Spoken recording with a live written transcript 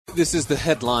This is the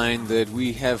headline that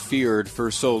we have feared for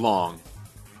so long.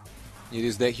 It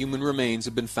is that human remains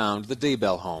have been found at the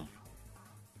Daybell home.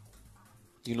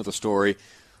 You know the story.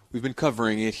 We've been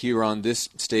covering it here on this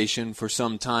station for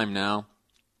some time now.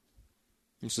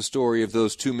 It's the story of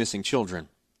those two missing children.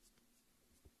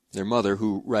 Their mother,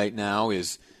 who right now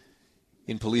is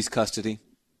in police custody,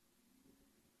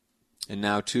 and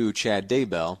now too Chad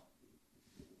Daybell.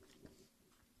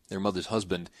 Their mother's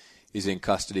husband is in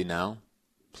custody now.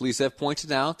 Police have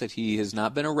pointed out that he has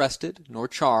not been arrested nor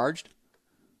charged,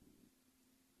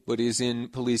 but is in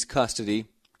police custody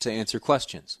to answer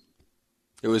questions.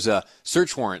 There was a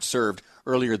search warrant served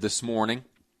earlier this morning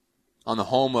on the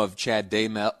home of Chad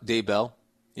Daybell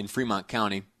in Fremont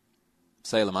County,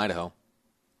 Salem, Idaho.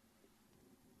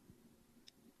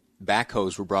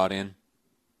 Backhoes were brought in.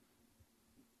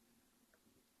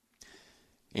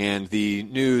 And the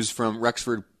news from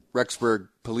Rexburg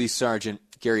Police Sergeant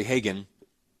Gary Hagan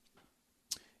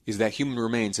is that human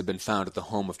remains have been found at the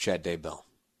home of Chad Daybell.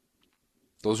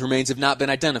 Those remains have not been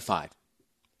identified.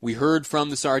 We heard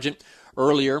from the sergeant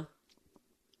earlier,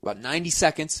 about 90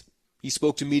 seconds. He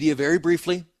spoke to media very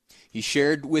briefly. He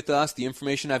shared with us the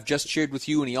information I've just shared with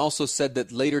you, and he also said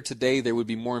that later today there would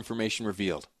be more information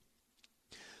revealed.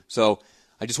 So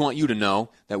I just want you to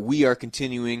know that we are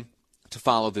continuing to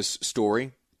follow this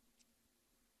story.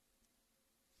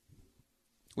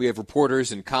 We have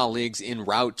reporters and colleagues en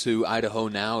route to Idaho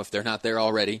now, if they're not there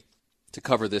already, to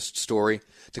cover this story,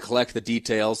 to collect the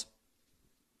details,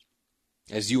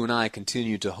 as you and I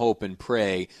continue to hope and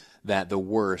pray that the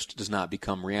worst does not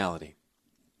become reality.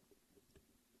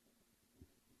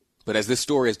 But as this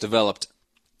story has developed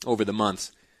over the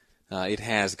months, it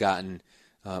has gotten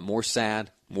more sad,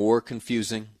 more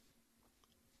confusing,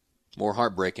 more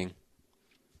heartbreaking,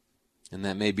 and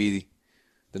that may be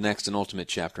the next and ultimate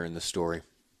chapter in this story.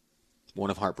 One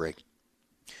of heartbreak.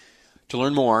 To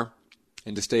learn more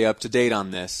and to stay up to date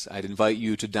on this, I'd invite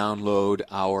you to download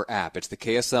our app. It's the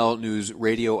KSL News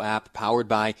Radio app powered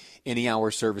by Any Hour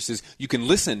Services. You can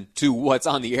listen to what's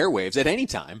on the airwaves at any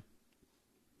time.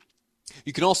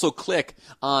 You can also click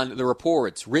on the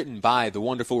reports written by the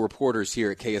wonderful reporters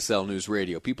here at KSL News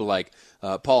Radio, people like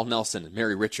Paul Nelson and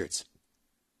Mary Richards,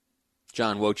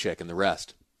 John Wojcik, and the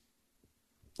rest.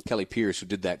 Kelly Pierce, who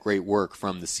did that great work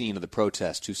from the scene of the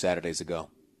protest 2 Saturdays ago.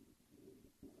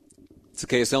 It's the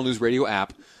KSL News Radio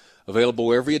app, available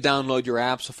wherever you download your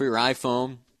apps, so for your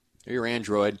iPhone or your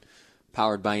Android,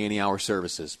 powered by Any Hour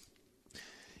Services.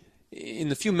 In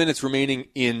the few minutes remaining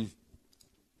in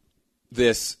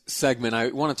this segment, I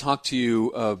want to talk to you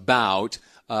about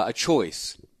a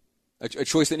choice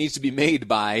that needs to be made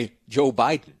by Joe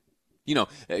Biden. You know,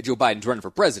 Joe Biden's running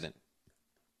for president.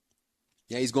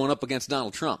 Yeah, he's going up against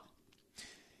Donald Trump.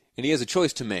 And he has a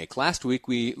choice to make. Last week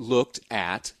we looked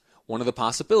at one of the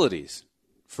possibilities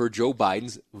for Joe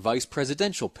Biden's vice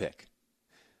presidential pick.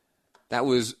 That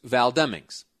was Val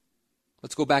Demings.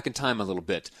 Let's go back in time a little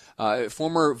bit.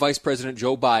 Former Vice President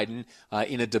Joe Biden,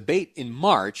 in a debate in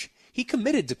March, he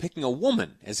committed to picking a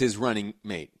woman as his running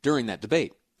mate during that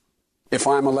debate. If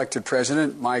I'm elected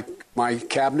president, my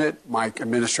cabinet, my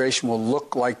administration will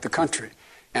look like the country.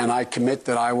 And I commit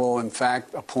that I will, in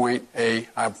fact,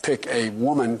 I'll pick a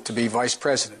woman to be vice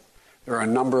president. There are a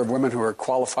number of women who are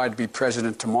qualified to be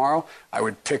president tomorrow. I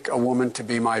would pick a woman to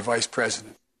be my vice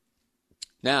president.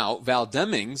 Now, Val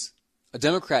Demings, a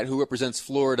Democrat who represents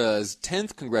Florida's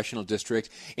 10th congressional district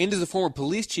and is a former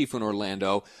police chief in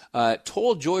Orlando,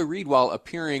 told Joy Reid while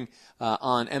appearing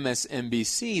on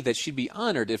MSNBC that she'd be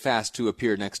honored if asked to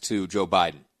appear next to Joe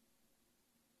Biden.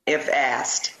 If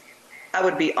asked, I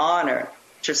would be honored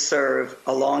to serve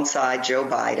alongside Joe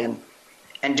Biden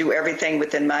and do everything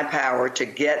within my power to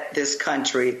get this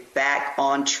country back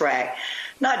on track,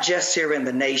 not just here in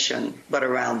the nation, but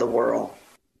around the world.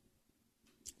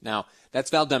 Now, that's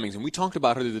Val Demings, and we talked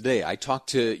about her the other day. I talked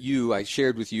to you, I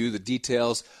shared with you the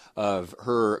details of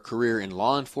her career in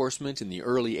law enforcement in the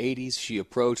early 80s. She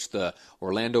approached the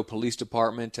Orlando Police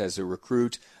Department as a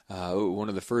recruit, one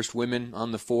of the first women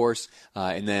on the force,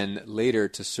 and then later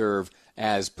to serve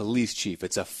as police chief.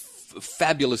 It's a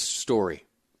fabulous story,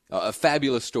 a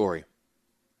fabulous story.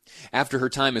 After her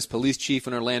time as police chief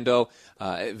in Orlando,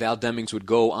 Val Demings would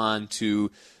go on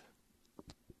to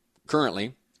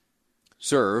currently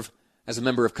serve as a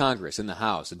member of Congress in the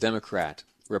House, a Democrat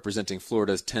representing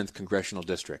Florida's 10th congressional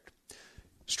district.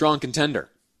 Strong contender,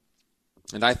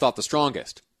 and I thought the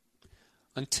strongest,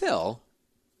 until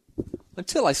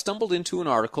I stumbled into an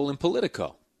article in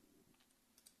Politico,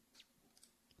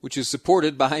 which is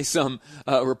supported by some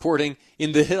reporting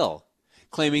in The Hill,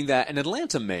 claiming that an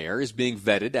Atlanta mayor is being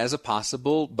vetted as a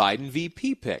possible Biden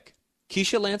VP pick.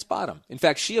 Keisha Lance Bottom. In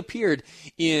fact, she appeared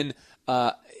in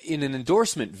an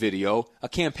endorsement video, a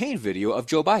campaign video of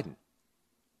Joe Biden.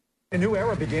 A new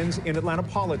era begins in Atlanta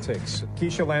politics.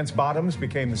 Keisha Lance Bottoms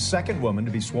became the second woman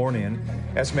to be sworn in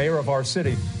as mayor of our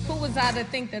city. Who was I to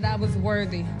think that I was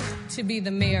worthy to be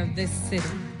the mayor of this city?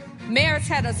 Mayors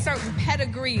had a certain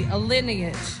pedigree, a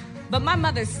lineage. But my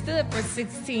mother stood for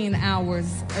 16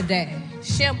 hours a day,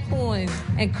 shampooing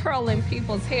and curling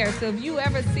people's hair. So if you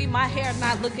ever see my hair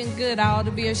not looking good, I ought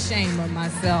to be ashamed of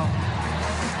myself.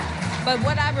 But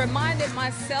what I reminded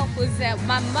myself was that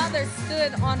my mother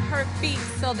stood on her feet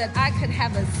so that I could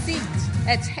have a seat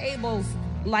at tables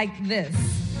like this.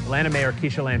 Atlanta Mayor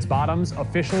Keisha Lance Bottoms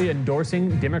officially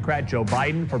endorsing Democrat Joe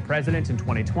Biden for president in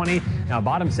 2020. Now,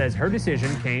 Bottoms says her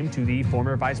decision came to the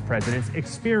former vice president's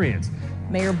experience.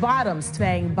 Mayor Bottoms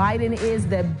saying Biden is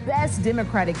the best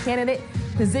Democratic candidate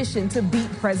positioned to beat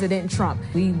President Trump.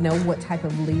 We know what type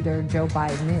of leader Joe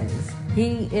Biden is.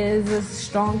 He is a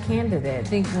strong candidate. I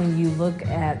think when you look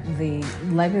at the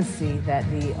legacy that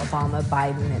the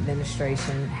Obama-Biden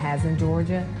administration has in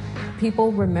Georgia,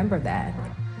 people remember that.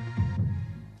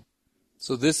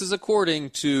 So this is according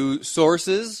to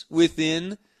sources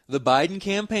within the Biden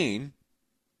campaign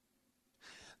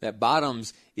that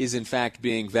Bottoms is in fact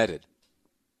being vetted.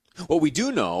 What we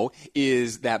do know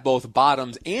is that both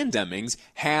Bottoms and Demings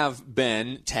have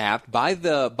been tapped by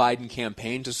the Biden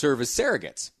campaign to serve as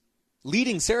surrogates.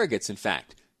 Leading surrogates, in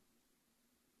fact.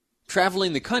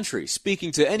 Traveling the country,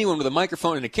 speaking to anyone with a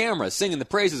microphone and a camera, singing the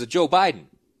praises of Joe Biden.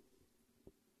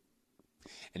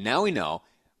 And now we know,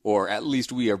 or at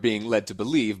least we are being led to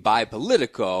believe by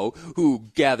Politico, who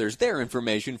gathers their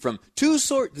information from two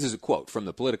sources. This is a quote from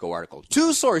the Politico article.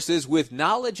 Two sources with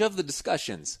knowledge of the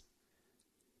discussions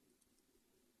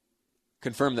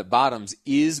confirm that Bottoms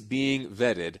is being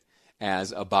vetted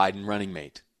as a Biden running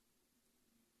mate.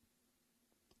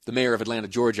 The mayor of Atlanta,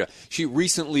 Georgia, she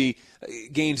recently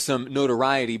gained some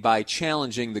notoriety by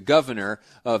challenging the governor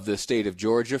of the state of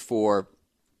Georgia for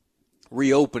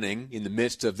reopening in the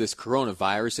midst of this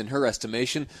coronavirus, in her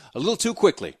estimation, a little too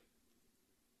quickly.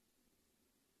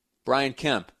 Brian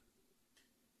Kemp,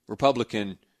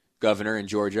 Republican governor in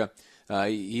Georgia,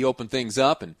 he opened things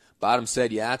up, and Bottoms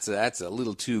said, yeah, that's a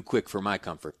little too quick for my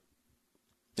comfort.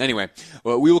 Anyway,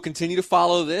 well, we will continue to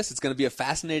follow this. It's going to be a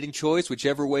fascinating choice,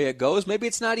 whichever way it goes. Maybe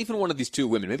it's not even one of these two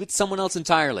women. Maybe it's someone else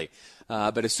entirely.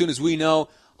 But as soon as we know,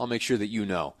 I'll make sure that you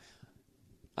know.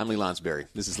 I'm Lee Lonsberry.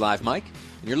 This is Live Mike,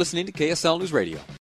 and you're listening to KSL News Radio.